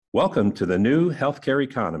Welcome to the new healthcare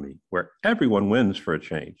economy where everyone wins for a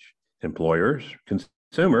change. Employers,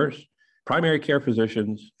 consumers, primary care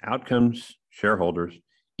physicians, outcomes, shareholders,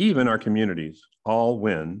 even our communities all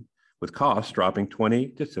win with costs dropping 20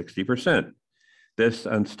 to 60%. This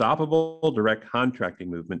unstoppable direct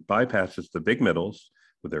contracting movement bypasses the big middles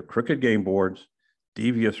with their crooked game boards,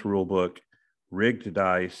 devious rulebook, rigged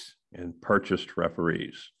dice, and purchased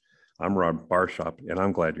referees. I'm Rob Barshop, and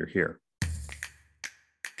I'm glad you're here.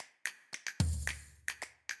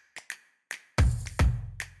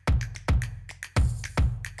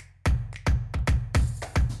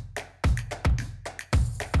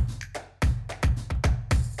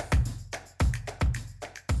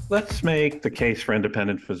 Let's make the case for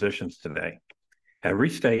independent physicians today. Every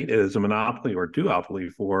state is a monopoly or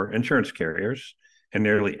duopoly for insurance carriers, and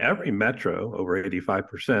nearly every metro, over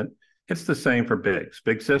 85%, it's the same for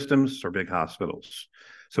big systems or big hospitals.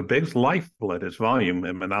 So big's lifeblood is volume,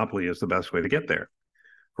 and monopoly is the best way to get there.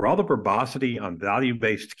 For all the verbosity on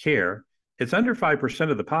value-based care, it's under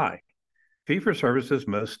 5% of the pie. Fee-for-service is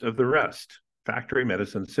most of the rest. Factory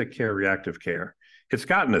medicine, sick care, reactive care. It's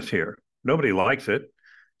gotten us here. Nobody likes it.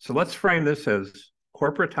 So let's frame this as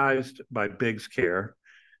corporatized by big's care,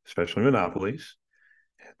 especially monopolies,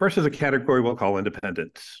 versus a category we'll call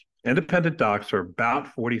independents. Independent docs are about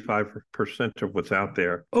 45% of what's out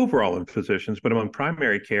there overall in physicians, but among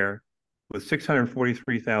primary care, with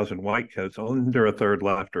 643,000 white coats, under a third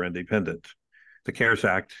left are independent. The CARES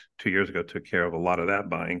Act 2 years ago took care of a lot of that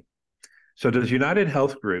buying. So does United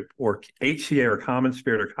Health Group or HCA or Common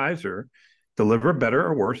Spirit or Kaiser deliver better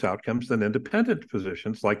or worse outcomes than independent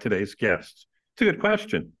physicians like today's guests? It's a good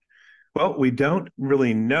question. Well, we don't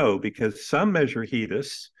really know because some measure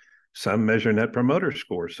HEDIS, some measure Net Promoter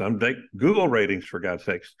Score, some take Google ratings, for God's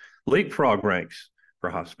sakes, leapfrog ranks for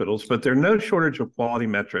hospitals, but there are no shortage of quality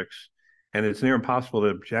metrics, and it's near impossible to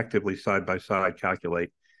objectively side-by-side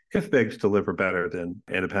calculate if bigs deliver better than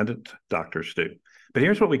independent doctors do. But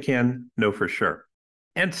here's what we can know for sure.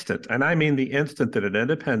 Instant, and I mean the instant that an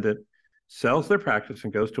independent sells their practice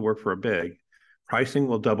and goes to work for a big, pricing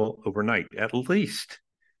will double overnight, at least.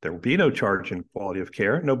 There will be no charge in quality of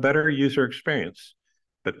care, no better user experience.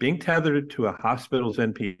 But being tethered to a hospital's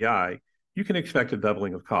NPI, you can expect a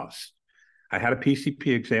doubling of costs. I had a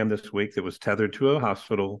PCP exam this week that was tethered to a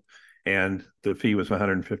hospital, and the fee was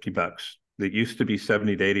 $150. It used to be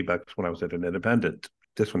 $70 to $80 when I was at an independent.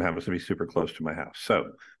 This one happens to be super close to my house.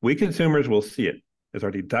 So we consumers will see it, as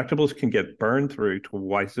our deductibles can get burned through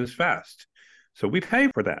twice as fast. So we pay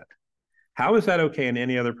for that. How is that okay in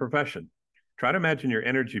any other profession? Try to imagine your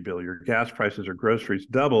energy bill, your gas prices, or groceries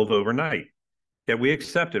doubled overnight. Yet we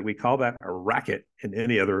accept it. We call that a racket in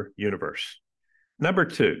any other universe. Number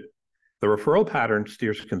two, the referral pattern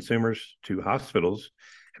steers consumers to hospitals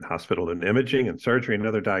and hospital and imaging and surgery and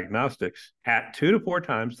other diagnostics at 2 to 4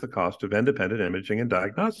 times the cost of independent imaging and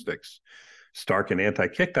diagnostics. Stark and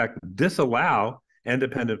anti-kickback disallow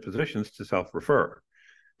independent physicians to self-refer.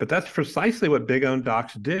 But that's precisely what big-owned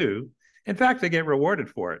docs do. In fact, they get rewarded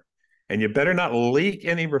for it. And you better not leak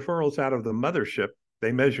any referrals out of the mothership.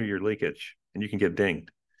 They measure your leakage, and you can get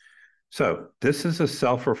dinged. So this is a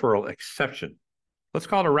self-referral exception. Let's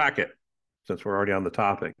call it a racket, since we're already on the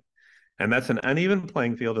topic. And that's an uneven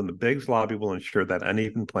playing field, and the bigs lobby will ensure that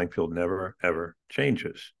uneven playing field never, ever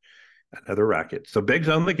changes. Another racket. So bigs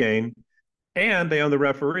own the game, and they own the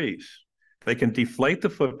referees. They can deflate the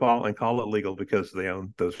football and call it legal because they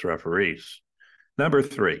own those referees. Number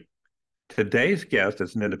three, today's guest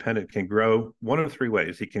as an independent can grow one of 3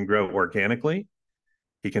 ways. He can grow organically,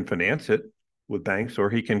 he can finance it with banks, or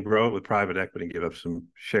he can grow it with private equity and give up some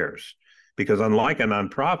shares. Because unlike a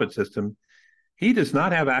nonprofit system, he does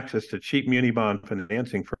not have access to cheap muni bond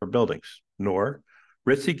financing for buildings, nor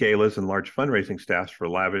ritzy galas and large fundraising staffs for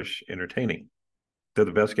lavish entertaining. They're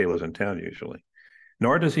the best galas in town usually.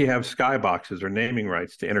 Nor does he have skyboxes or naming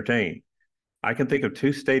rights to entertain. I can think of 2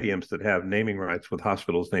 stadiums that have naming rights with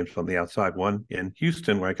hospitals' names on the outside, one in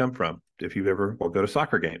Houston, where I come from, if you ever will go to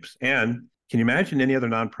soccer games. And can you imagine any other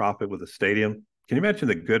nonprofit with a stadium? Can you imagine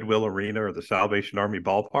the Goodwill Arena or the Salvation Army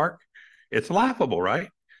ballpark? It's laughable, right?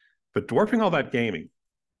 But dwarfing all that gaming,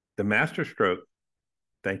 the master stroke,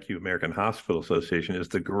 thank you, American Hospital Association, is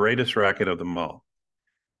the greatest racket of them all.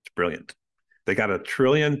 It's brilliant. They got $1.1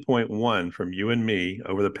 trillion from you and me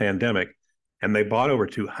over the pandemic, and they bought over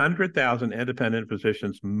 200,000 independent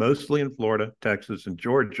physicians, mostly in Florida, Texas, and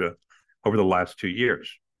Georgia, over the last 2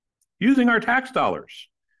 years, using our tax dollars.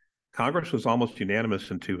 Congress was almost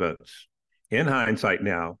unanimous in 2 votes. In hindsight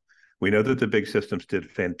now, we know that the big systems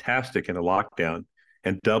did fantastic in a lockdown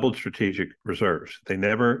and doubled strategic reserves. They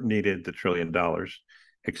never needed the $1 trillion,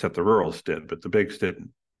 except the rurals did, but the bigs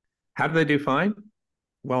didn't. How do they do fine?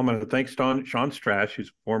 Well, I'm going to thank Sean Strash, who's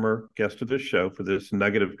a former guest of this show, for this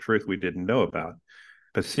nugget of truth we didn't know about.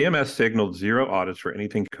 But CMS signaled zero audits for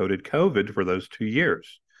anything coded COVID for those 2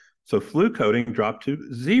 years. So flu coding dropped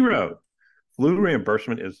to zero. Flu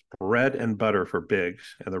reimbursement is bread and butter for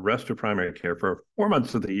bigs and the rest of primary care for 4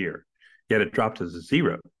 months of the year, yet it dropped to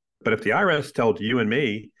zero. But if the IRS told you and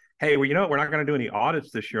me, hey, well, you know what, we're not going to do any audits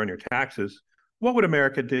this year on your taxes, what would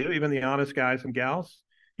America do, even the honest guys and gals?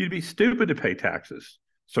 You'd be stupid to pay taxes.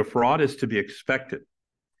 So fraud is to be expected.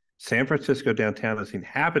 San Francisco downtown has seen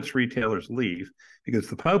half its retailers leave because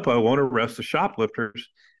the popo won't arrest the shoplifters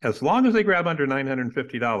as long as they grab under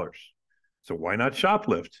 $950. So why not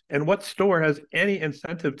shoplift? And what store has any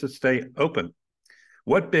incentive to stay open?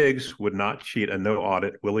 What bigs would not cheat a no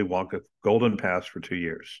audit Willy Wonka golden pass for 2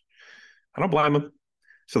 years? I don't blame them.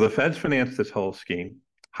 So the feds financed this whole scheme,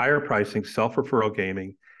 higher pricing, self-referral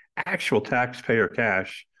gaming, actual taxpayer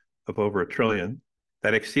cash of over $1 trillion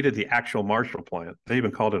that exceeded the actual Marshall Plan. They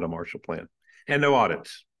even called it a Marshall Plan, and no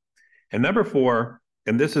audits. And number four,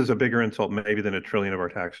 and this is a bigger insult maybe than $1 trillion of our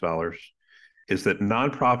tax dollars, is that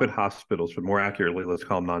nonprofit hospitals, but more accurately, let's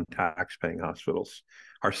call them non-tax paying hospitals,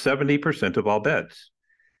 are 70% of all beds.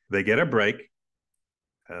 They get a break,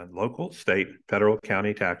 local, state, federal,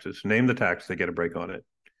 county taxes, name the tax, they get a break on it.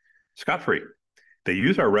 Scot-free. They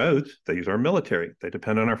use our roads, they use our military, they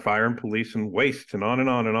depend on our fire and police and waste and on and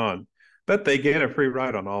on and on, but they get a free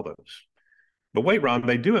ride on all those. But wait, Ron,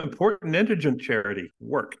 they do important indigent charity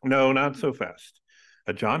work. No, not so fast.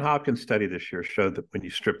 A Johns Hopkins study this year showed that when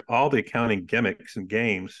you strip all the accounting gimmicks and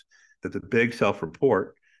games that the big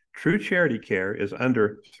self-report, true charity care is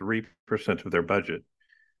under 3% of their budget.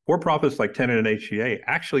 For-profits like Tenet and HCA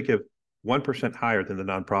actually give 1% higher than the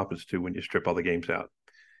nonprofits do when you strip all the games out.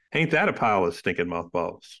 Ain't that a pile of stinking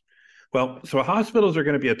mothballs? Well, so hospitals are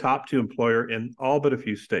going to be a top 2 employer in all but a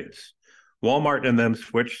few states. Walmart and them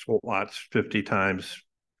switch lots 50 times,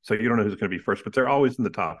 so you don't know who's going to be first, but they're always in the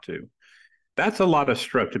top 2. That's a lot of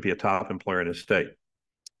stroke to be a top employer in a state.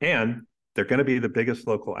 And they're going to be the biggest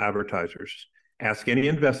local advertisers. Ask any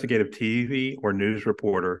investigative TV or news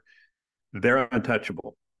reporter, they're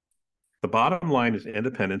untouchable. The bottom line is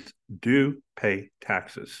independents do pay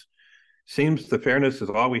taxes. Seems the fairness is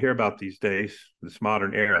all we hear about these days, this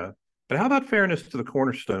modern era. But how about fairness to the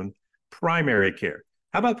cornerstone, primary care?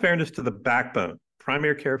 How about fairness to the backbone,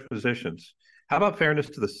 primary care physicians? How about fairness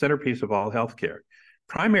to the centerpiece of all healthcare?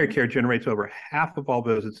 Primary care generates over half of all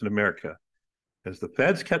visits in America. As the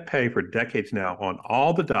feds cut pay for decades now on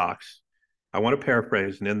all the docs, I want to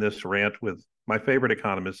paraphrase and end this rant with my favorite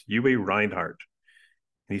economist, Uwe Reinhardt.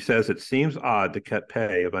 And he says it seems odd to cut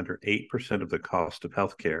pay of under 8% of the cost of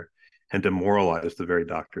healthcare and demoralize the very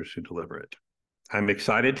doctors who deliver it. I'm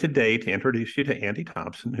excited today to introduce you to Andy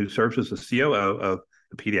Thompson, who serves as the COO of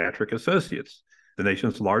the Pediatric Associates, the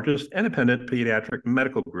nation's largest independent pediatric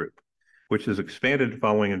medical group, which has expanded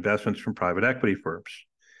following investments from private equity firms.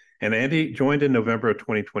 And Andy joined in November of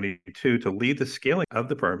 2022 to lead the scaling of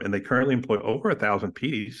the firm, and they currently employ over 1,000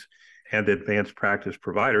 PDs and advanced practice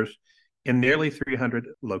providers in nearly 300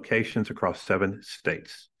 locations across 7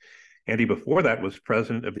 states. Andy, before that, was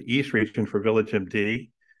president of the East region for VillageMD.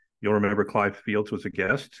 You'll remember Clive Fields was a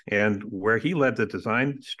guest, and where he led the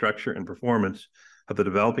design, structure, and performance of the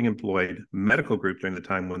developing employed medical group during the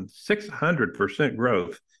time when 600%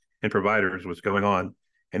 growth in providers was going on.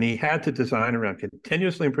 And he had to design around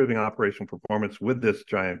continuously improving operational performance with this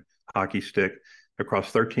giant hockey stick across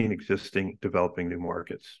 13 existing developing new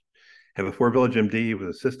markets. And before VillageMD, he was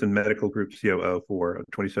Assistant Medical Group COO for a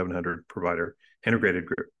 2,700 provider integrated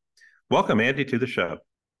group. Welcome, Andy, to the show.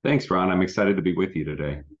 Thanks, Ron. I'm excited to be with you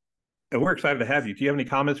today. And we're excited to have you. Do you have any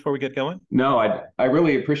comments before we get going? No, I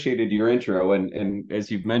really appreciated your intro. And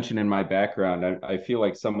as you've mentioned in my background, I feel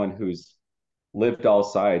like someone who's lived all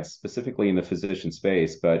sides, specifically in the physician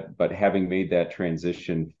space, but having made that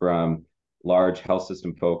transition from large health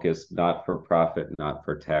system focused, not for profit, not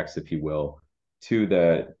for tax, if you will, to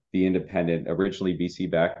the independent, originally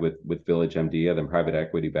VC backed with VillageMD, then private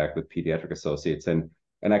equity backed with Pediatric Associates. And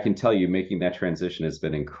I can tell you, making that transition has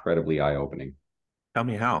been incredibly eye-opening. Tell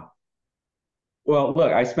me how. Well,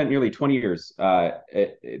 look, I spent nearly 20 years,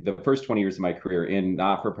 the first 20 years of my career in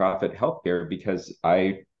not-for-profit healthcare because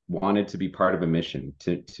I wanted to be part of a mission.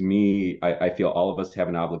 To me, I feel all of us have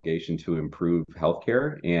an obligation to improve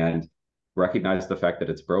healthcare and recognize the fact that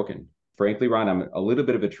it's broken. Frankly, Ron, I'm a little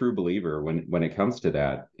bit of a true believer when it comes to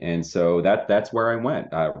that. And so that's where I went,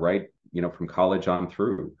 right, from college on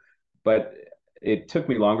through. But it took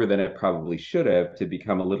me longer than it probably should have to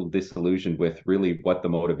become a little disillusioned with really what the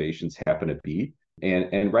motivations happen to be.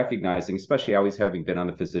 and recognizing, especially always having been on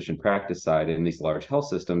the physician practice side in these large health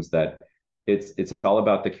systems, that it's all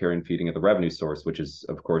about the care and feeding of the revenue source, which is,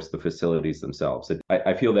 of course, the facilities themselves.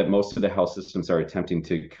 I feel that most of the health systems are attempting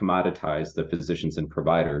to commoditize the physicians and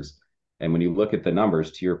providers. And when you look at the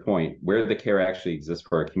numbers, to your point, where the care actually exists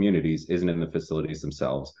for our communities isn't in the facilities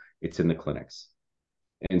themselves, it's in the clinics.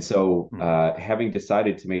 And so having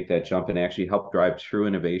decided to make that jump and actually help drive true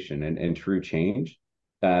innovation and true change,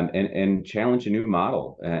 and challenge a new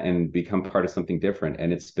model and become part of something different.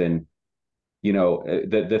 And it's been,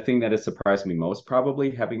 the thing that has surprised me most,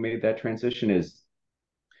 probably having made that transition, is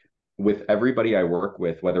with everybody I work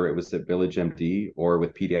with, whether it was at VillageMD or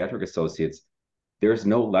with Pediatric Associates, there's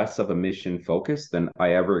no less of a mission focus than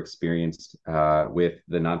I ever experienced with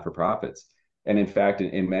the non-for-profits. And in fact,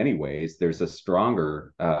 in many ways, there's a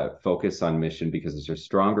stronger focus on mission because there's a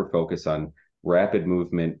stronger focus on rapid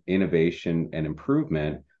movement, innovation, and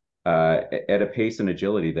improvement at a pace and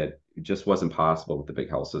agility that just wasn't possible with the big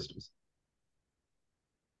health systems.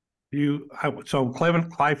 So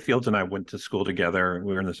Clive Fields and I went to school together.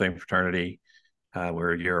 We were in the same fraternity.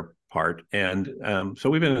 We're a year apart. And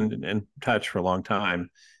so we've been in touch for a long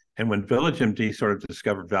time. And when VillageMD sort of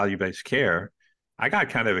discovered value-based care, I got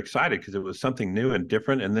kind of excited because it was something new and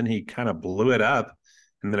different. And then he kind of blew it up.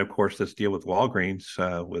 And then, of course, this deal with Walgreens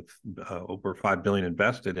with over $5 billion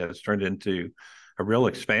invested has turned into a real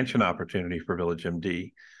expansion opportunity for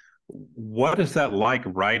VillageMD. What is that like,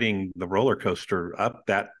 riding the roller coaster up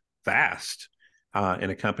that fast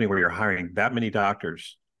in a company where you're hiring that many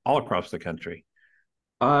doctors all across the country?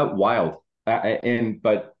 Wild.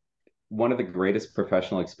 But one of the greatest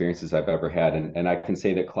professional experiences I've ever had. And I can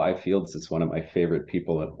say that Clive Fields is one of my favorite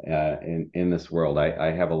people in this world.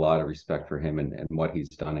 I have a lot of respect for him and what he's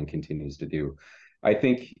done and continues to do. I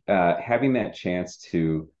think having that chance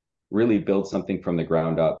to really build something from the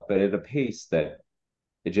ground up, but at a pace that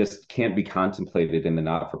it just can't be contemplated in the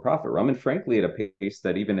not-for-profit realm, and frankly, at a pace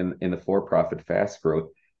that even in the for-profit fast growth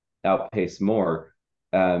outpace more.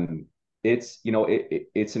 It's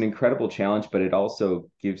an incredible challenge, but it also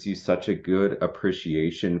gives you such a good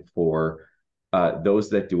appreciation for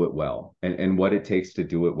those that do it well and what it takes to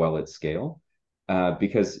do it well at scale.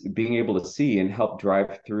 Because being able to see and help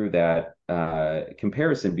drive through that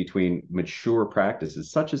comparison between mature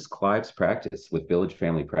practices, such as Clive's practice with Village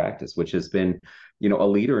Family Practice, which has been, a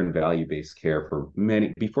leader in value-based care for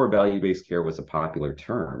before value-based care was a popular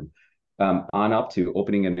term. On up to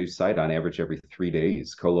opening a new site on average every 3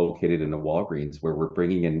 days, co-located in a Walgreens, where we're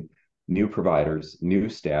bringing in new providers, new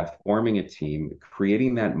staff, forming a team,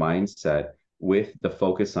 creating that mindset with the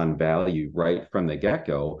focus on value right from the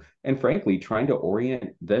get-go, and frankly, trying to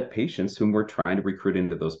orient the patients whom we're trying to recruit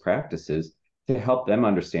into those practices to help them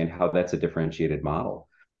understand how that's a differentiated model,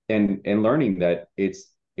 and learning that it's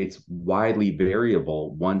widely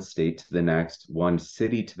variable, one state to the next, one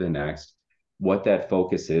city to the next, what that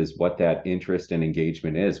focus is, what that interest and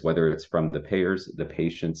engagement is, whether it's from the payers, the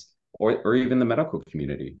patients, or even the medical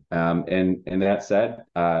community. And that said,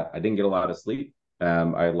 I didn't get a lot of sleep.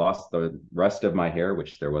 I lost the rest of my hair,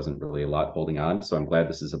 which there wasn't really a lot holding on. So I'm glad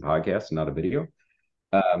this is a podcast, not a video.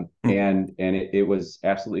 And it was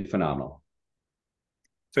absolutely phenomenal.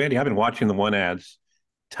 So Andy, I've been watching the one ads,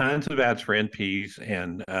 tons of ads for NPs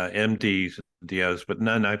and MDs, DOs, but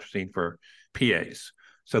none I've seen for PAs.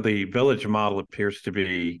 So the Village model appears to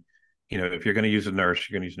be, if you're going to use a nurse,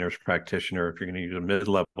 you're going to use a nurse practitioner. If you're going to use a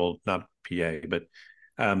mid-level, not PA, but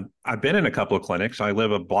I've been in a couple of clinics. I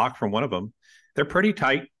live a block from one of them. They're pretty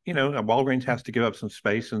tight. Walgreens has to give up some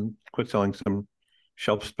space and quit selling some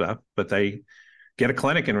shelf stuff, but they get a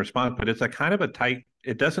clinic in response. But it's a kind of a tight,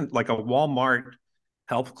 it doesn't, like a Walmart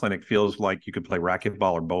health clinic feels like you could play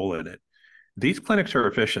racquetball or bowl in it. These clinics are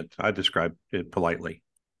efficient. I describe it politely.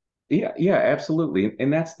 Yeah, absolutely.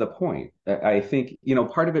 And that's the point. I think,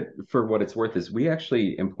 part of it, for what it's worth, is we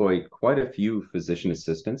actually employ quite a few physician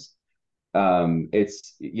assistants.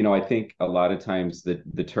 I think a lot of times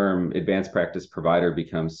the term advanced practice provider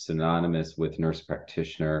becomes synonymous with nurse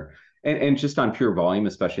practitioner, and just on pure volume,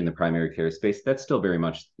 especially in the primary care space, that's still very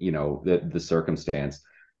much, the circumstance.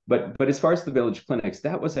 But as far as the Village clinics,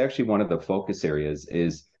 that was actually one of the focus areas,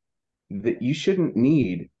 is that you shouldn't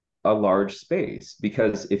need a large space,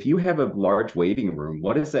 because if you have a large waiting room,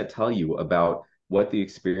 what does that tell you about what the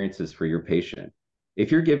experience is for your patient?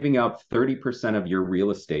 If you're giving up 30% of your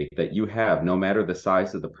real estate that you have, no matter the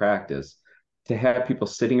size of the practice, to have people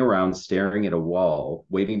sitting around staring at a wall,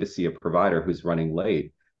 waiting to see a provider who's running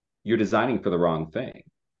late, you're designing for the wrong thing.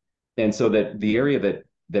 And so that the area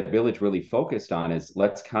that Village really focused on is,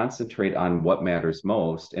 let's concentrate on what matters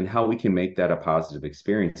most and how we can make that a positive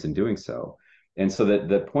experience in doing so. And so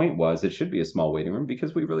the point was it should be a small waiting room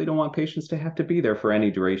because we really don't want patients to have to be there for any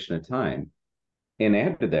duration of time. And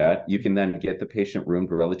after that, you can then get the patient roomed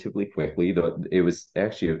relatively quickly. Though it was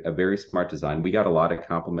actually a very smart design. We got a lot of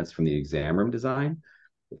compliments from the exam room design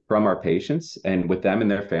from our patients and with them and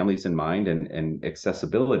their families in mind and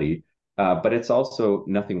accessibility. But it's also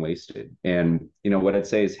nothing wasted. And what I'd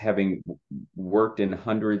say is having worked in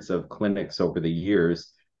hundreds of clinics over the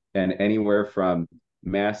years and anywhere from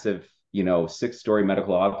massive, 6-story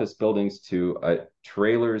medical office buildings to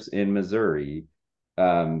trailers in Missouri.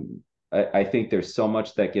 I think there's so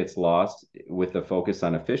much that gets lost with the focus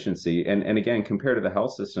on efficiency. And again, compared to the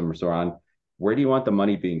health systems we're on, where do you want the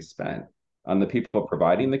money being spent? On the people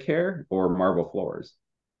providing the care or marble floors?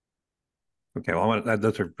 Okay, well,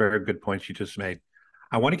 those are very good points you just made.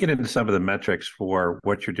 I want to get into some of the metrics for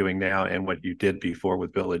what you're doing now and what you did before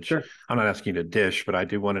with Village. Sure. I'm not asking you to dish, but I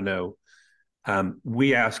do want to know.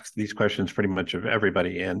 We ask these questions pretty much of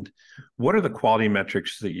everybody. And what are the quality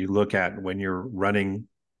metrics that you look at when you're running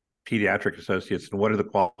pediatric associates? And what are the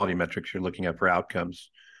quality metrics you're looking at for outcomes,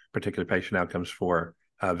 particular patient outcomes for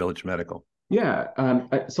Village Medical? Yeah.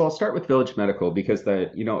 So I'll start with Village Medical because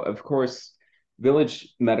of course,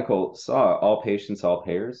 Village Medical saw all patients, all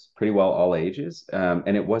payers, pretty well all ages.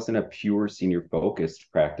 And it wasn't a pure senior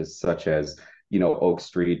focused practice such as, Oak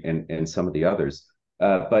Street and some of the others.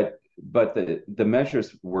 But the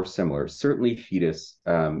measures were similar. Certainly fetus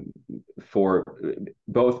for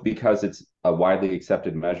both because it's a widely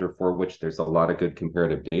accepted measure for which there's a lot of good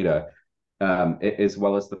comparative data, as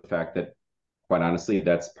well as the fact that quite honestly,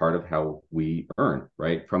 that's part of how we earn,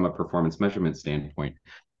 right, from a performance measurement standpoint.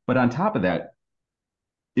 But on top of that,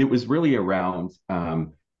 it was really around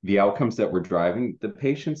the outcomes that were driving the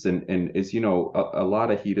patients. And as you know, a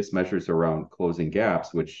lot of HEDIS measures around closing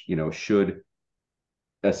gaps, which, should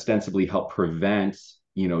ostensibly help prevent,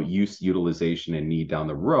 use, utilization, and need down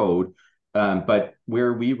the road. But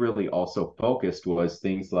where we really also focused was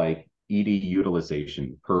things like ED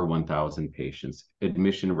utilization per 1,000 patients,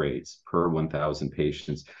 admission rates per 1,000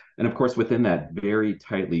 patients. And of course, within that, very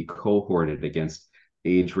tightly cohorted against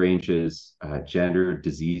age ranges, gender,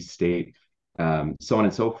 disease state, so on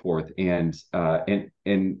and so forth. And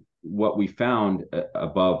what we found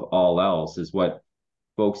above all else is what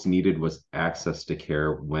folks needed was access to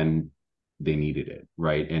care when they needed it,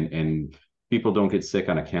 right? And people don't get sick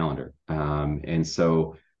on a calendar. And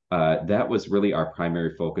so that was really our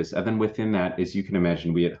primary focus. And then within that, as you can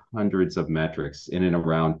imagine, we had hundreds of metrics in and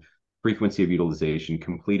around frequency of utilization,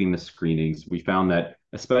 completing the screenings. We found that,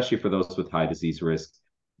 especially for those with high disease risk,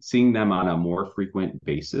 seeing them on a more frequent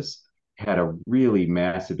basis had a really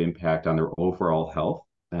massive impact on their overall health,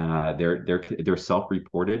 their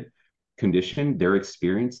self-reported condition, their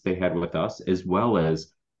experience they had with us, as well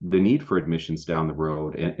as the need for admissions down the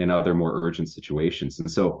road and other more urgent situations. And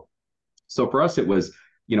so for us, it was,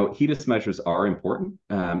 HEDIS measures are important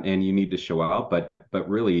and you need to show out, but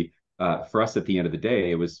really for us at the end of the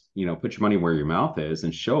day, it was, put your money where your mouth is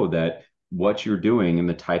and show that what you're doing and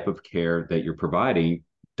the type of care that you're providing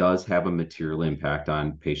does have a material impact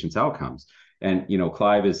on patients' outcomes. And,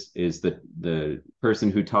 Clive is the person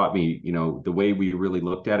who taught me, the way we really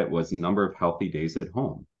looked at it was number of healthy days at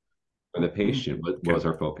home for the patient was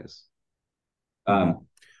our focus.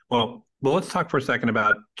 Well, let's talk for a second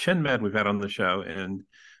about ChenMed we've had on the show, and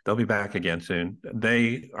they'll be back again soon.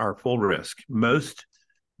 They are full risk. Most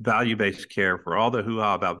value-based care, for all the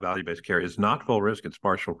hoo-ha about value-based care, is not full risk, it's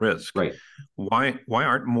partial risk. Right. Why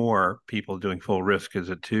aren't more people doing full risk? Is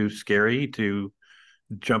it too scary to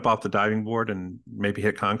jump off the diving board and maybe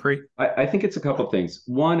hit concrete? I think it's a couple of things.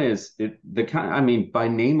 One is by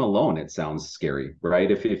name alone, it sounds scary, right?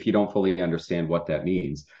 If you don't fully understand what that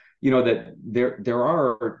means. That there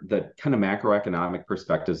are the kind of macroeconomic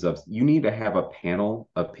perspectives of you need to have a panel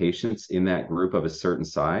of patients in that group of a certain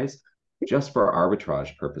size just for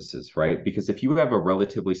arbitrage purposes, right? Because if you have a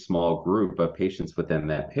relatively small group of patients within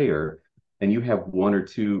that payer and you have one or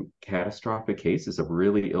two catastrophic cases of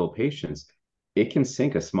really ill patients, it can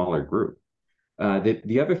sink a smaller group.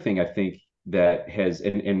 The other thing I think that has,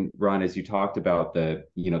 and Ron, as you talked about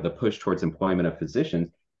the push towards employment of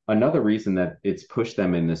physicians, another reason that it's pushed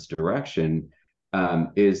them in this direction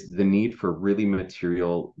is the need for really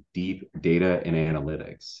material, deep data and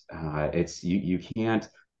analytics. You can't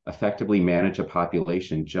effectively manage a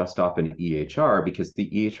population just off an EHR because the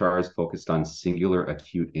EHR is focused on singular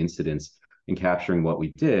acute incidents and capturing what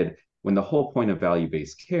we did, when the whole point of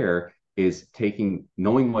value-based care is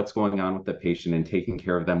knowing what's going on with the patient and taking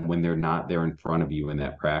care of them when they're not there in front of you in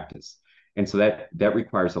that practice. And so that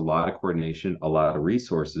requires a lot of coordination, a lot of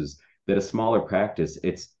resources that a smaller practice,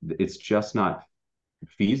 it's just not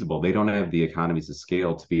feasible. They don't have the economies of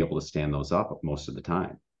scale to be able to stand those up most of the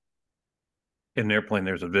time. In an airplane,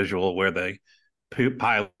 there's a visual where the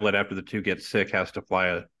pilot, after the two get sick, has to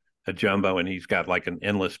fly a jumbo, and he's got like an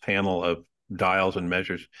endless panel of dials and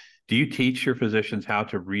measures. Do you teach your physicians how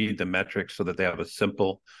to read the metrics so that they have a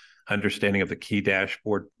simple understanding of the key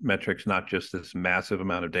dashboard metrics, not just this massive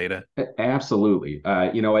amount of data? Absolutely.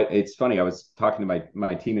 It's funny. I was talking to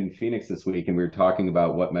my team in Phoenix this week, and we were talking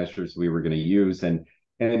about what measures we were going to use. And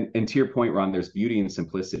to your point, Ron, there's beauty in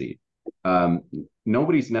simplicity.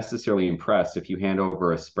 Nobody's necessarily impressed if you hand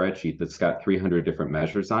over a spreadsheet that's got 300 different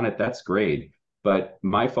measures on it. That's great. But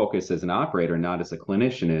my focus as an operator, not as a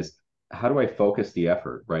clinician, is how do I focus the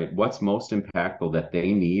effort, right? What's most impactful that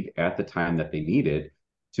they need at the time that they need it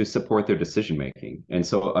to support their decision making. And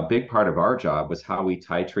so a big part of our job was how we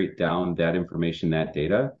titrate down that information, that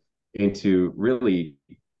data, into really,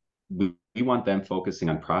 we want them focusing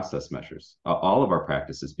on process measures, all of our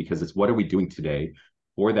practices, because it's what are we doing today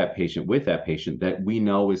for that patient, with that patient, that we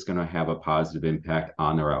know is going to have a positive impact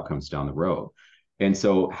on their outcomes down the road. And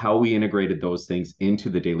so how we integrated those things into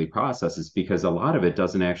the daily processes, because a lot of it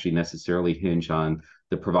doesn't actually necessarily hinge on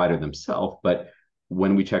the provider themselves, but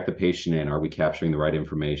when we check the patient in, are we capturing the right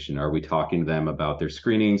information? Are we talking to them about their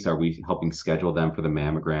screenings? Are we helping schedule them for the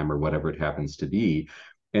mammogram or whatever it happens to be?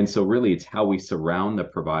 And so really it's how we surround the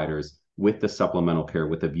providers with the supplemental care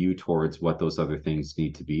with a view towards what those other things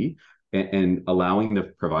need to be, and allowing the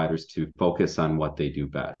providers to focus on what they do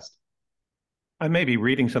best. I may be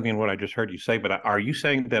reading something in what I just heard you say, but are you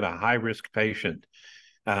saying that a high-risk patient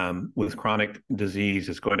with chronic disease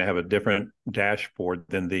is going to have a different dashboard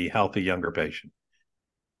than the healthy younger patient?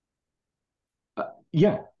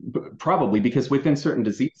 Yeah, probably, because within certain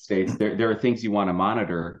disease states, there are things you want to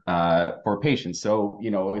monitor for patients. So,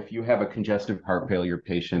 if you have a congestive heart failure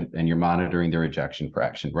patient and you're monitoring their ejection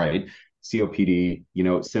fraction, right? COPD,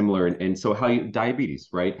 similar. And so diabetes,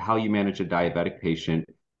 right? How you manage a diabetic patient,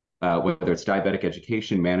 whether it's diabetic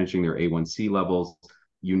education, managing their A1C levels,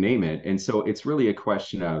 you name it. And so it's really a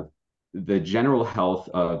question of the general health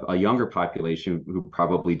of a younger population who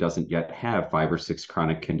probably doesn't yet have 5 or 6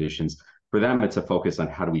 chronic conditions. For them, it's a focus on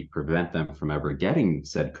how do we prevent them from ever getting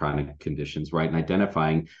said chronic conditions, right? And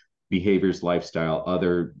identifying behaviors, lifestyle,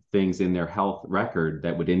 other things in their health record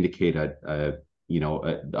that would indicate a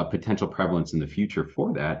potential prevalence in the future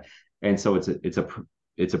for that. And so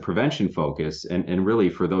it's a prevention focus. And really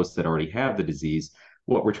for those that already have the disease,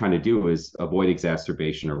 what we're trying to do is avoid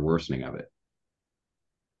exacerbation or worsening of it.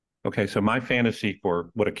 Okay, so my fantasy for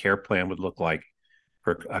what a care plan would look like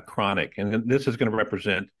for a chronic, and this is going to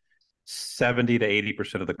represent 70 to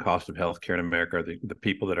 80% of the cost of healthcare in America are the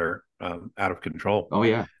people that are out of control. Oh,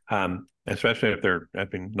 yeah. Especially if they're,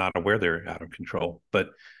 not aware they're out of control. But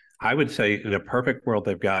I would say in a perfect world,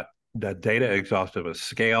 they've got the data exhaustive, a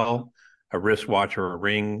scale, a wristwatch, or a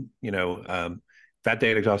ring. That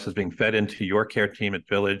data exhaust is being fed into your care team at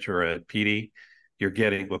Village or at PD. You're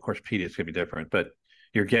getting, well, of course, PD is going to be different, but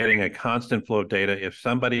you're getting a constant flow of data. If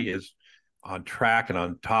somebody is on track and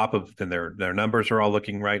on top of, then their numbers are all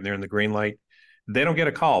looking right and they're in the green light, they don't get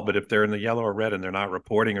a call. But if they're in the yellow or red and they're not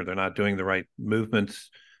reporting, or they're not doing the right movements,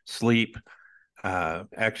 sleep,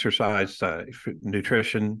 exercise,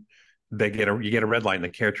 nutrition, you get a red light, and the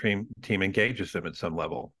care team engages them at some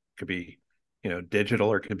level. It could be, digital,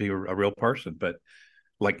 or it could be a real person. But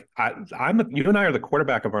like you and I are the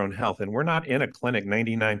quarterback of our own health, and we're not in a clinic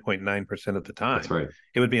 99.9% of the time. That's right.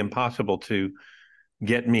 It would be impossible to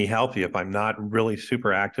get me healthy if I'm not really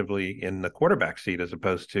super actively in the quarterback seat, as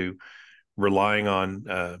opposed to relying on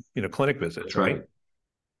clinic visits. That's right.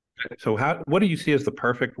 So what do you see as the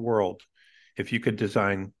perfect world if you could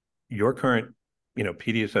design your current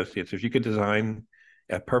PD associates, if you could design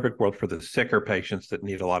a perfect world for the sicker patients that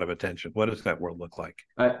need a lot of attention? What does that world look like?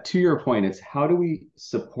 To your point, it's how do we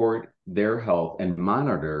support their health and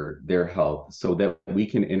monitor their health so that we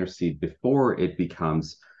can intercede before it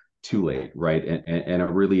becomes too late, right? And a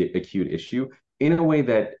really acute issue, in a way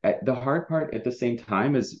that the hard part at the same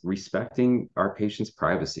time is respecting our patients'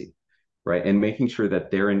 privacy, right? And making sure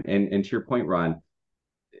that they're and to your point, Ron,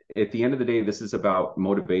 at the end of the day, this is about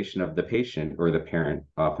motivation of the patient or the parent,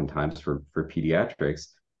 oftentimes for pediatrics,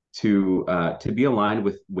 to be aligned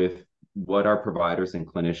with what our providers and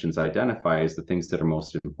clinicians identify as the things that are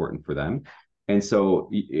most important for them. And so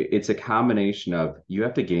it's a combination of, you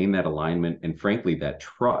have to gain that alignment and, frankly, that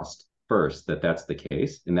trust first, that that's the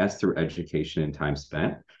case. And that's through education and time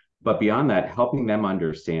spent. But beyond that, helping them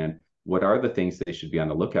understand what are the things they should be on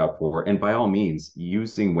the lookout for. And by all means,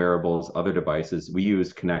 using wearables, other devices. We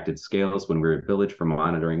use connected scales when we're at Village for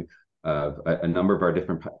monitoring. a number of our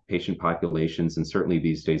different patient populations, and certainly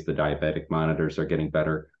these days the diabetic monitors are getting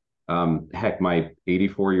better. Heck, my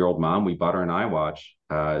 84-year-old mom, we bought her an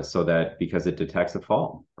iWatch so that because it detects a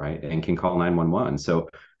fall, right, and can call 911. So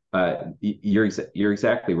you're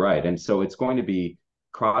exactly right, and so it's going to be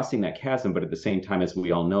crossing that chasm. But at the same time, as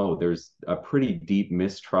we all know, there's a pretty deep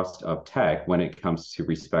mistrust of tech when it comes to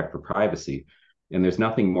respect for privacy, and there's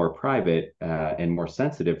nothing more private and more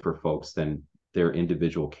sensitive for folks than their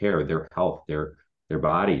individual care, their health, their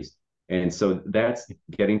bodies. And so that's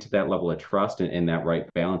getting to that level of trust and that right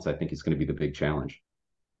balance, I think, is going to be the big challenge.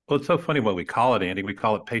 Well, it's so funny what we call it, Andy. We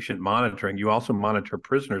call it patient monitoring. You also monitor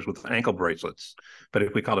prisoners with ankle bracelets. But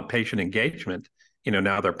if we call it patient engagement,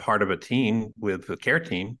 now they're part of a team with the care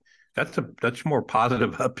team. That's more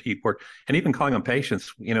positive, upbeat work. And even calling them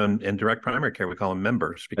patients, in direct primary care, we call them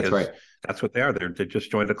members because That's right. that's what they are. They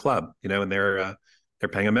just joined a club, and they're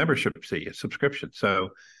paying a membership fee, a subscription. So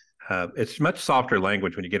it's much softer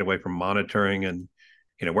language when you get away from monitoring and,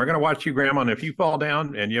 we're going to watch you, Grandma, and if you fall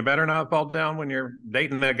down, and you better not fall down when you're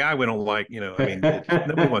dating that guy we don't like, nobody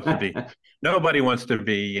wants to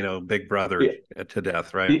be, big brother to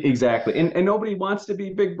death, right? Exactly. And nobody wants to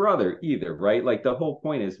be big brother either, right? Like the whole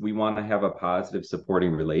point is we want to have a positive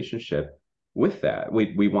supporting relationship with that.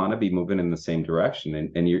 We want to be moving in the same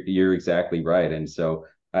direction. And you're exactly right. And so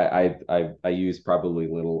I use probably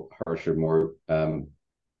a little harsher, more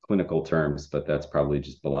clinical terms, but that's probably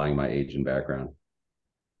just belying my age and background.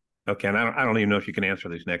 Okay, and I don't even know if you can answer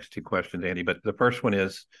these next two questions, Andy, but the first one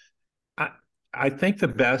is, I think the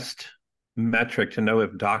best metric to know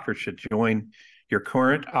if doctors should join your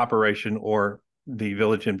current operation or the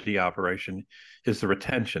VillageMD operation is the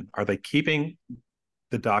retention. Are they keeping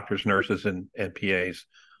the doctors, nurses, and PAs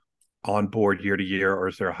on board year to year, or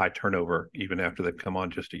is there a high turnover even after they've come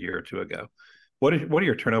on just a year or two ago? What do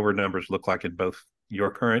your turnover numbers look like in both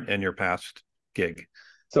your current and your past gig?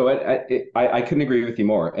 So I couldn't agree with you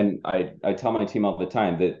more. And I tell my team all the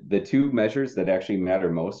time that the two measures that actually matter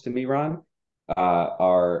most to me, Ron,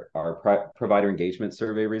 are our provider engagement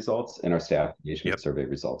survey results and our staff engagement survey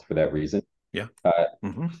results for that reason. Yeah.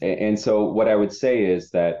 And so what I would say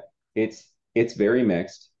is that it's very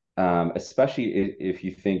mixed, especially if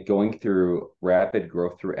you think going through rapid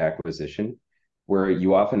growth through acquisition, where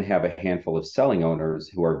you often have a handful of selling owners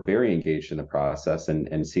who are very engaged in the process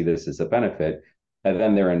and see this as a benefit. And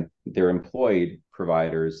then they're employed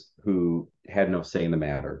providers who had no say in the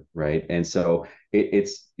matter, right? And so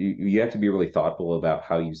you have to be really thoughtful about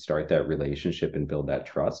how you start that relationship and build that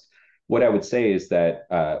trust. What I would say is that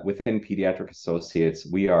within Pediatric Associates,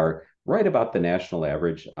 we are right about the national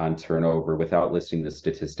average on turnover without listing the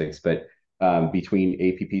statistics, but between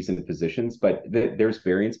APPs and physicians, but there's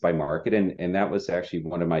variance by market. And that was actually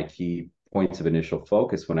one of my key points of initial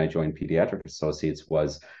focus when I joined Pediatric Associates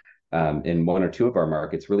was in one or two of our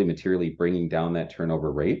markets, really materially bringing down that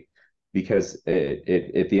turnover rate. Because at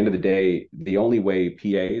the end of the day, the only way PA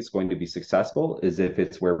is going to be successful is if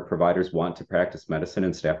it's where providers want to practice medicine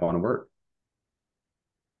and staff want to work.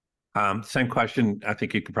 Same question. I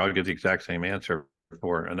think you could probably give the exact same answer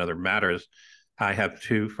for another matter. Is I have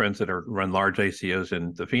two friends that run large ACOs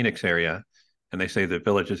in the Phoenix area, and they say the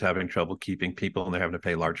Village is having trouble keeping people, and they're having to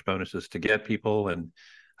pay large bonuses to get people. And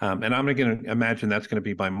I'm going to imagine that's going to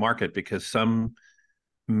be by market because some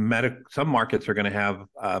markets are going to have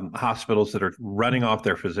hospitals that are running off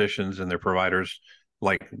their physicians and their providers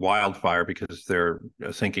like wildfire because they're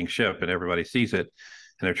a sinking ship and everybody sees it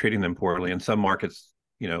and they're treating them poorly. And some markets,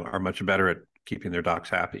 are much better at keeping their docs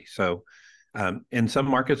happy. So in some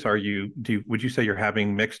markets, would you say you're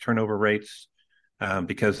having mixed turnover rates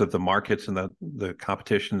because of the markets and the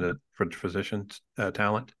competition for physicians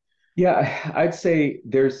talent? Yeah, I'd say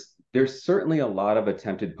there's certainly a lot of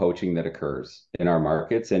attempted poaching that occurs in our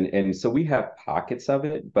markets, and so we have pockets of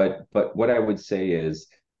it. But what I would say is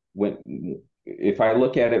if I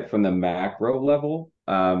look at it from the macro level,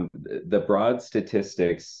 the broad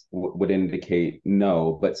statistics would indicate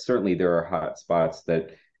no, but certainly there are hot spots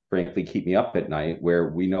that frankly keep me up at night where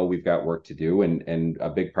we know we've got work to do, and a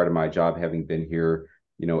big part of my job, having been here,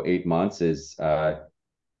 8 months, is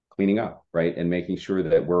cleaning up, right? And making sure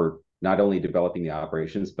that we're not only developing the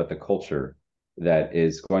operations, but the culture that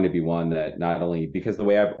is going to be one that not only, because the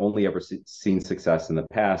way I've only ever seen success in the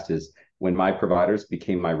past is when my providers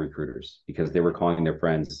became my recruiters because they were calling their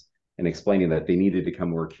friends and explaining that they needed to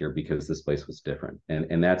come work here because this place was different.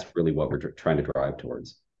 And that's really what we're trying to drive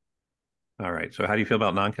towards. All right. So how do you feel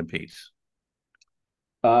about non-competes?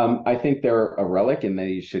 I think they're a relic and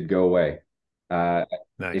they should go away. Nice.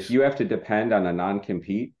 If you have to depend on a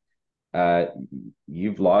non-compete uh,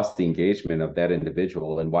 you've lost the engagement of that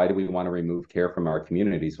individual. And why do we want to remove care from our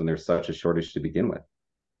communities when there's such a shortage to begin with?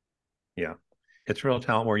 Yeah, it's real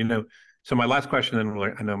talent war. So my last question, and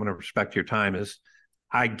I know I'm going to respect your time, is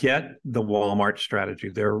I get the Walmart strategy.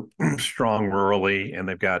 They're strong rurally, and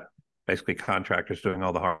they've got basically contractors doing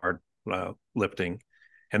all the hard lifting,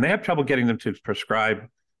 and they have trouble getting them to prescribe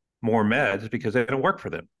more meds because they don't work for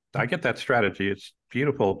them. I get that strategy. It's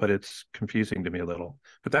beautiful, but it's confusing to me a little.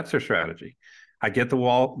 But that's their strategy. I get the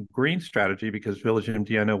Walgreens strategy because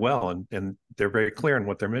VillageMD I know well, and they're very clear on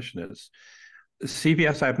what their mission is.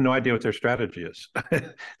 CVS, I have no idea what their strategy is.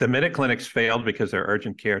 The minute clinics failed because they're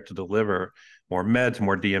urgent care to deliver more meds,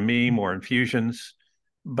 more DME, more infusions.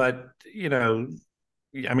 But,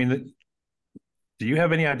 I mean, do you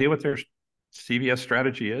have any idea what their CVS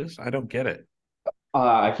strategy is? I don't get it.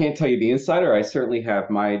 I can't tell you the insider. I certainly have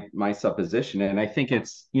my supposition, and I think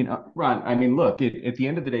it's, Ron. I mean, look, at the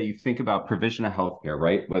end of the day, you think about provision of healthcare,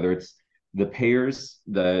 right? Whether it's the payers,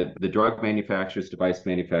 the drug manufacturers, device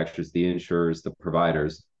manufacturers, the insurers, the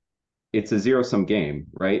providers. It's a zero-sum game,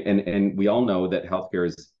 right? And we all know that healthcare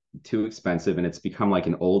is too expensive, and it's become like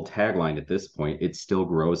an old tagline at this point. It still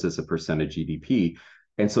grows as a percent of GDP,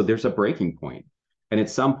 and so there's a breaking point. And at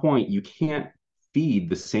some point, you can't feed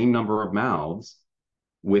the same number of mouths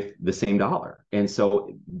with the same dollar. And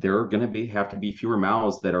so there are going to have to be fewer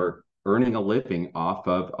mouths that are earning a living off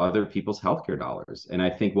of other people's healthcare dollars. And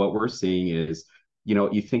I think what we're seeing is,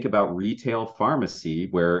 you think about retail pharmacy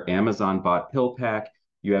where Amazon bought PillPack,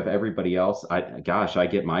 you have everybody else. I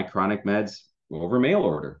get my chronic meds over mail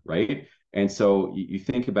order, right? And so you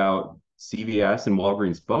think about CVS and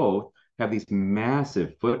Walgreens both have these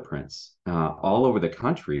massive footprints all over the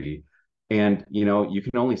country, and you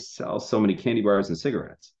can only sell so many candy bars and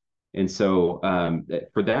cigarettes. And so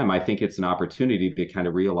for them, I think it's an opportunity to kind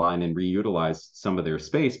of realign and reutilize some of their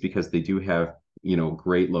space because they do have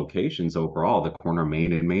great locations overall, the corner of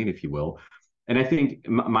Main and Main, if you will. And I think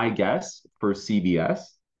my guess for CVS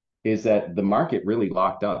is that the market really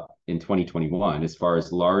locked up in 2021 as far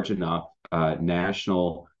as large enough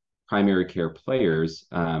national primary care players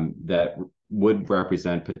that would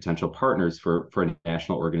represent potential partners for a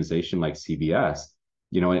national organization like CVS.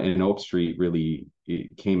 And Oak Street really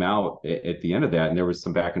came out at the end of that, and there was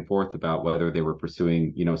some back and forth about whether they were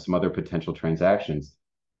pursuing, some other potential transactions.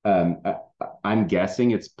 I'm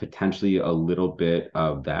guessing it's potentially a little bit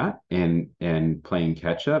of that and playing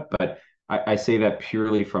catch up, but I say that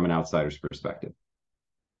purely from an outsider's perspective.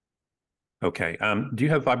 Okay. Do you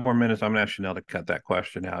have 5 more minutes? I'm going to ask Chanel to cut that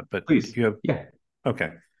question out, but do Please. you have? Yeah. Okay.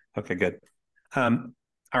 Okay, good.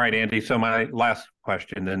 All right, Andy. So my last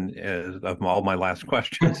question then of all my last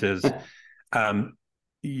questions is,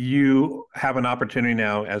 you have an opportunity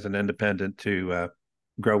now as an independent to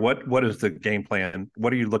grow. What is the game plan?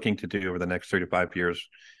 What are you looking to do over the next 3 to 5 years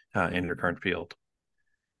in your current field?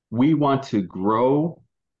 We want to grow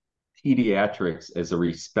pediatrics as a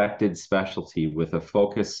respected specialty with a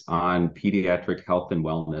focus on pediatric health and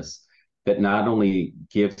wellness that not only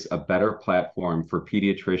gives a better platform for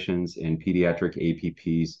pediatricians and pediatric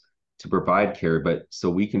APPs to provide care, but so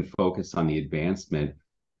we can focus on the advancement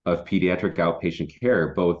of pediatric outpatient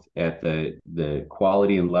care, both at the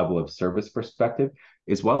quality and level of service perspective,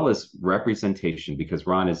 as well as representation. Because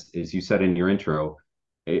Ron, as you said in your intro,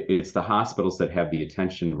 it's the hospitals that have the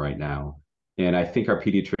attention right now. And I think our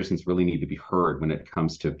pediatricians really need to be heard when it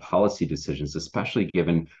comes to policy decisions, especially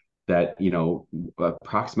given that,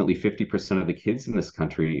 approximately 50% of the kids in this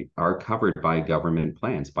country are covered by government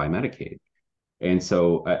plans, by Medicaid. And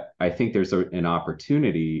so I think there's an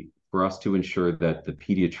opportunity for us to ensure that the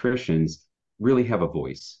pediatricians really have a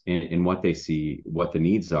voice in what they see, what the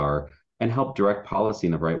needs are, and help direct policy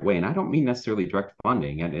in the right way. And I don't mean necessarily direct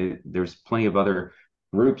funding. And there's plenty of other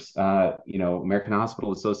groups, American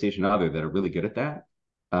Hospital Association and other that are really good at that.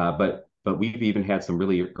 But we've even had some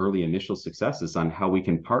really early initial successes on how we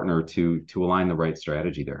can partner to align the right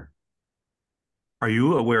strategy there. Are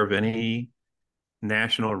you aware of any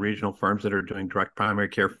national or regional firms that are doing direct primary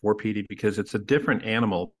care for PD? Because it's a different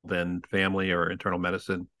animal than family or internal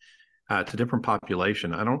medicine. It's a different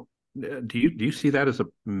population. Do you see that as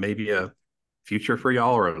maybe a future for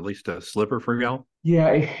y'all, or at least a sliver for y'all? Yeah,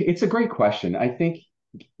 it's a great question. I think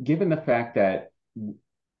given the fact that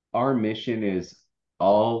our mission is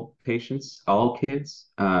all patients, all kids,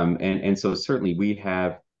 and so certainly we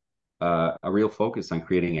have a real focus on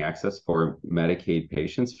creating access for Medicaid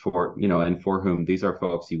patients and for whom these are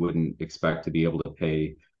folks you wouldn't expect to be able to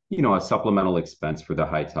pay, a supplemental expense for the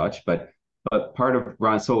high touch. But part of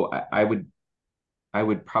Ron, so I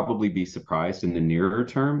would probably be surprised in the nearer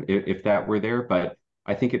term if that were there. But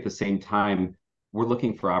I think at the same time, we're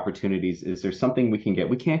looking for opportunities. Is there something we can get?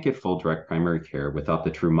 We can't get full direct primary care without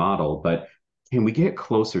the true model, but can we get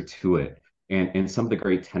closer to it? And some of the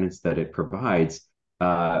great tenets that it provides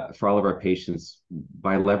for all of our patients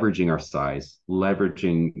by leveraging our size,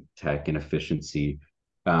 leveraging tech and efficiency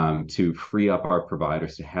to free up our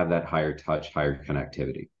providers to have that higher touch, higher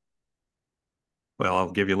connectivity. Well,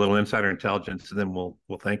 I'll give you a little insider intelligence, and then we'll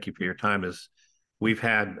thank you for your time. We've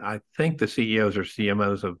had, I think, the CEOs or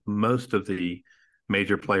CMOs of most of the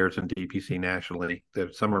major players in DPC nationally.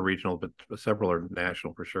 Some are regional, but several are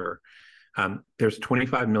national for sure. There's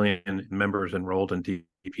 25 million members enrolled in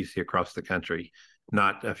DPC across the country,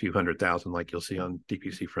 not a few 100,000 like you'll see on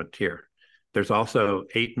DPC Frontier. There's also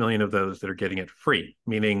 8 million of those that are getting it free,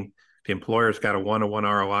 meaning the employer's got a one-to-one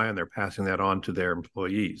ROI and they're passing that on to their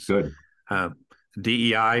employees. Good.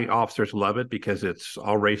 DEI officers love it because it's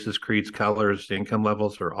all races, creeds, colors, income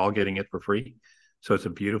levels are all getting it for free. So it's a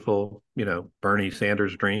beautiful, Bernie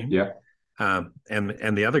Sanders dream. Yeah.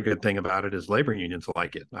 And the other good thing about it is labor unions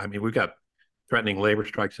like it. I mean, we've got threatening labor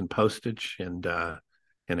strikes in postage and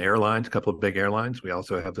airlines, a couple of big airlines. We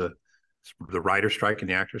also have the writer strike and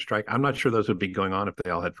the actor strike. I'm not sure those would be going on if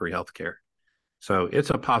they all had free health care. So it's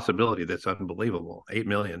a possibility that's unbelievable. 8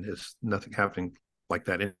 million is nothing happening like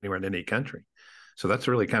that anywhere in any country. So that's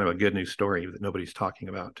really kind of a good news story that nobody's talking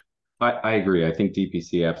about. I agree. I think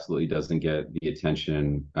DPC absolutely doesn't get the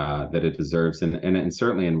attention that it deserves. And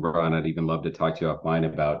certainly, and Ron, I'd even love to talk to you offline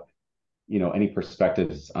about, any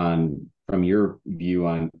perspectives from your view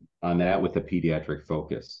on that with a pediatric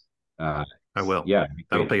focus. I will. Yeah.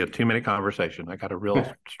 That'll take a 2-minute conversation. I got a real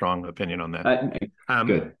strong opinion on that.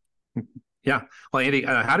 Good. Yeah. Well, Andy,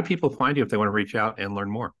 how do people find you if they want to reach out and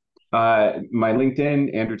learn more? My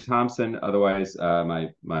LinkedIn, Andrew Thompson. Otherwise,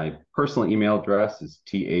 my personal email address is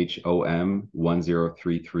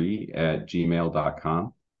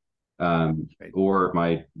thom1033@gmail.com. Or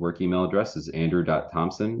my work email address is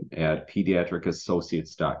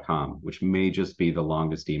andrew.thompson@pediatricassociates.com, which may just be the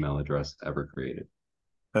longest email address ever created.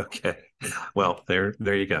 Okay. Well, there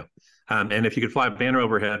you go. And if you could fly a banner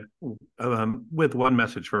overhead with one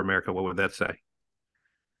message for America, what would that say?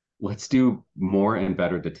 Let's do more and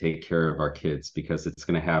better to take care of our kids, because it's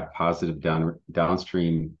going to have positive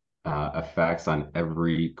downstream effects on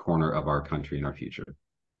every corner of our country in our future.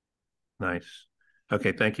 Nice.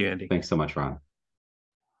 Okay. Thank you, Andy. Thanks so much, Ron.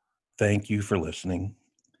 Thank you for listening.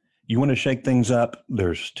 You want to shake things up?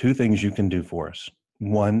 There's 2 things you can do for us.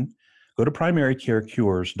 1, go to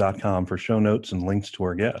primarycarecures.com for show notes and links to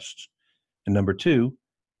our guests. And number 2,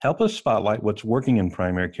 help us spotlight what's working in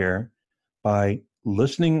primary care by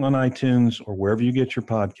listening on iTunes or wherever you get your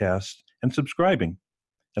podcasts and subscribing,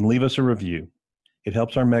 and leave us a review. It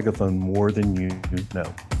helps our megaphone more than you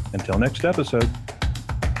know. Until next episode.